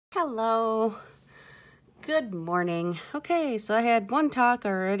Hello. Good morning. Okay, so I had one talk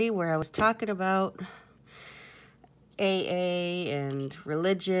already where I was talking about AA and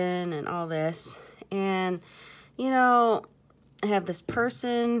religion and all this. And, I have this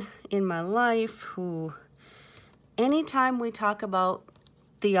person in my life who, anytime we talk about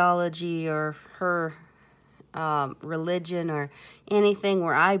theology or her religion or anything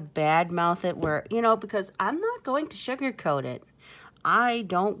where I badmouth it, because I'm not going to sugarcoat it. I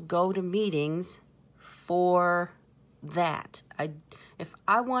don't go to meetings for that. If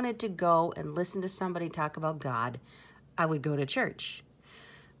I wanted to go and listen to somebody talk about God, I would go to church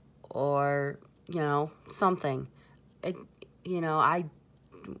or, something. I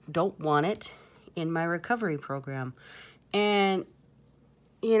don't want it in my recovery program. And,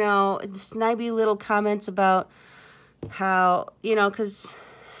 snidey little comments about how, just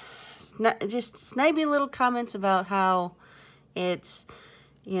snidey little comments about how it's,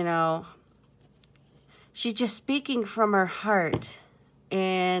 she's just speaking from her heart,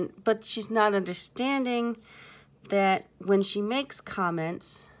 but she's not understanding that when she makes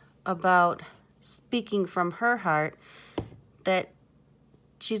comments about speaking from her heart, that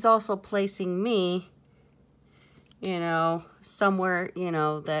she's also placing me, somewhere,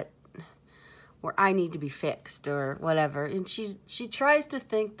 that where I need to be fixed or whatever. And she tries to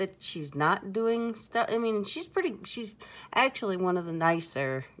think that she's not doing stuff. I mean, she's actually one of the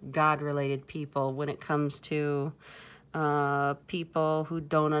nicer God-related people when it comes to people who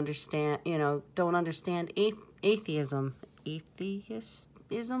don't understand atheism.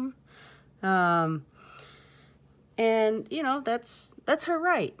 Atheism. And that's her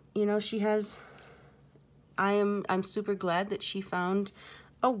right. She has. I'm super glad that she found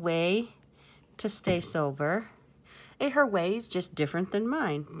a way to stay sober. Her way is just different than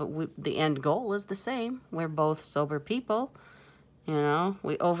mine, but the end goal is the same. We're both sober people.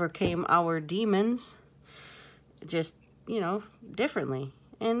 We overcame our demons just, differently.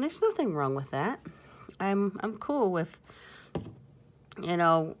 And there's nothing wrong with that. I'm cool with,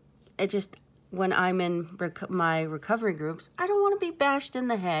 it just, when I'm in my recovery groups, I don't want to be bashed in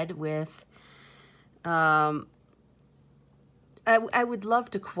the head with, I would love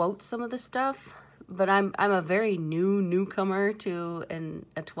to quote some of the stuff, but I'm a very newcomer to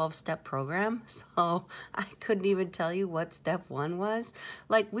a 12-step program, so I couldn't even tell you what step 1 was.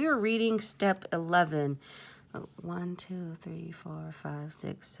 Like, we were reading step 11. 1, 2, 3, 4, 5,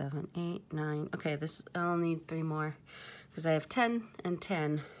 6, 7, 8, 9. Okay, I'll need 3 more because I have 10 and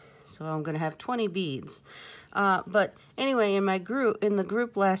 10, so I'm gonna have 20 beads. But anyway, in the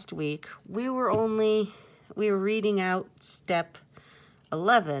group last week, we were reading out step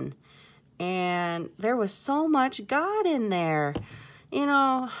 11, and there was so much God in there.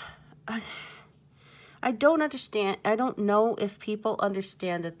 I don't understand. I don't know if people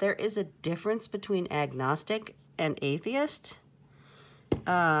understand that there is a difference between agnostic and atheist.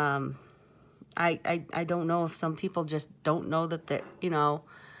 I don't know if some people just don't know that,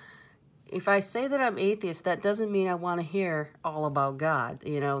 if I say that I'm atheist, that doesn't mean I want to hear all about God,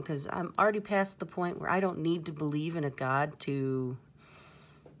 because I'm already past the point where I don't need to believe in a God to,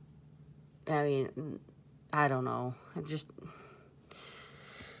 I don't know.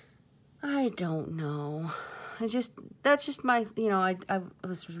 I don't know. That's just my, I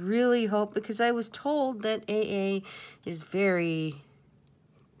was really because I was told that AA is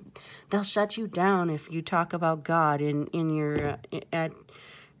they'll shut you down if you talk about God in your, at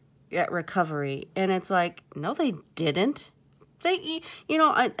recovery. And it's like, no, they didn't. And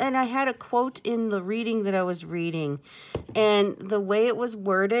I had a quote in the reading that I was reading, and the way it was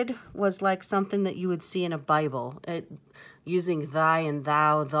worded was like something that you would see in a Bible, using thy and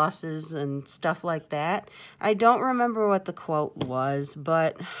thou, thuses and stuff like that. I don't remember what the quote was,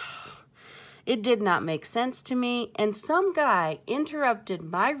 but it did not make sense to me. And some guy interrupted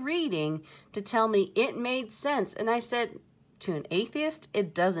my reading to tell me it made sense. And I said, to an atheist,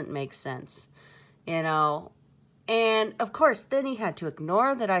 it doesn't make sense, And of course, then he had to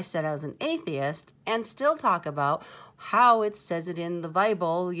ignore that I said I was an atheist and still talk about how it says it in the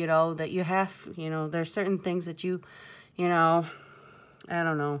Bible, that you have, there's certain things that I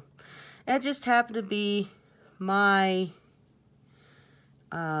don't know. It just happened to be my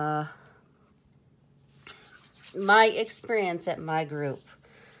experience at my group.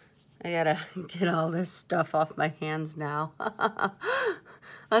 I gotta get all this stuff off my hands now.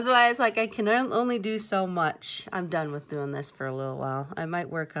 That's why it's like I can only do so much. I'm done with doing this for a little while. I might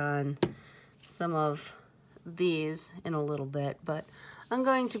work on some of these in a little bit, but I'm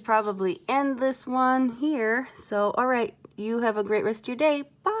going to probably end this one here. So, all right, you have a great rest of your day.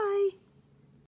 Bye.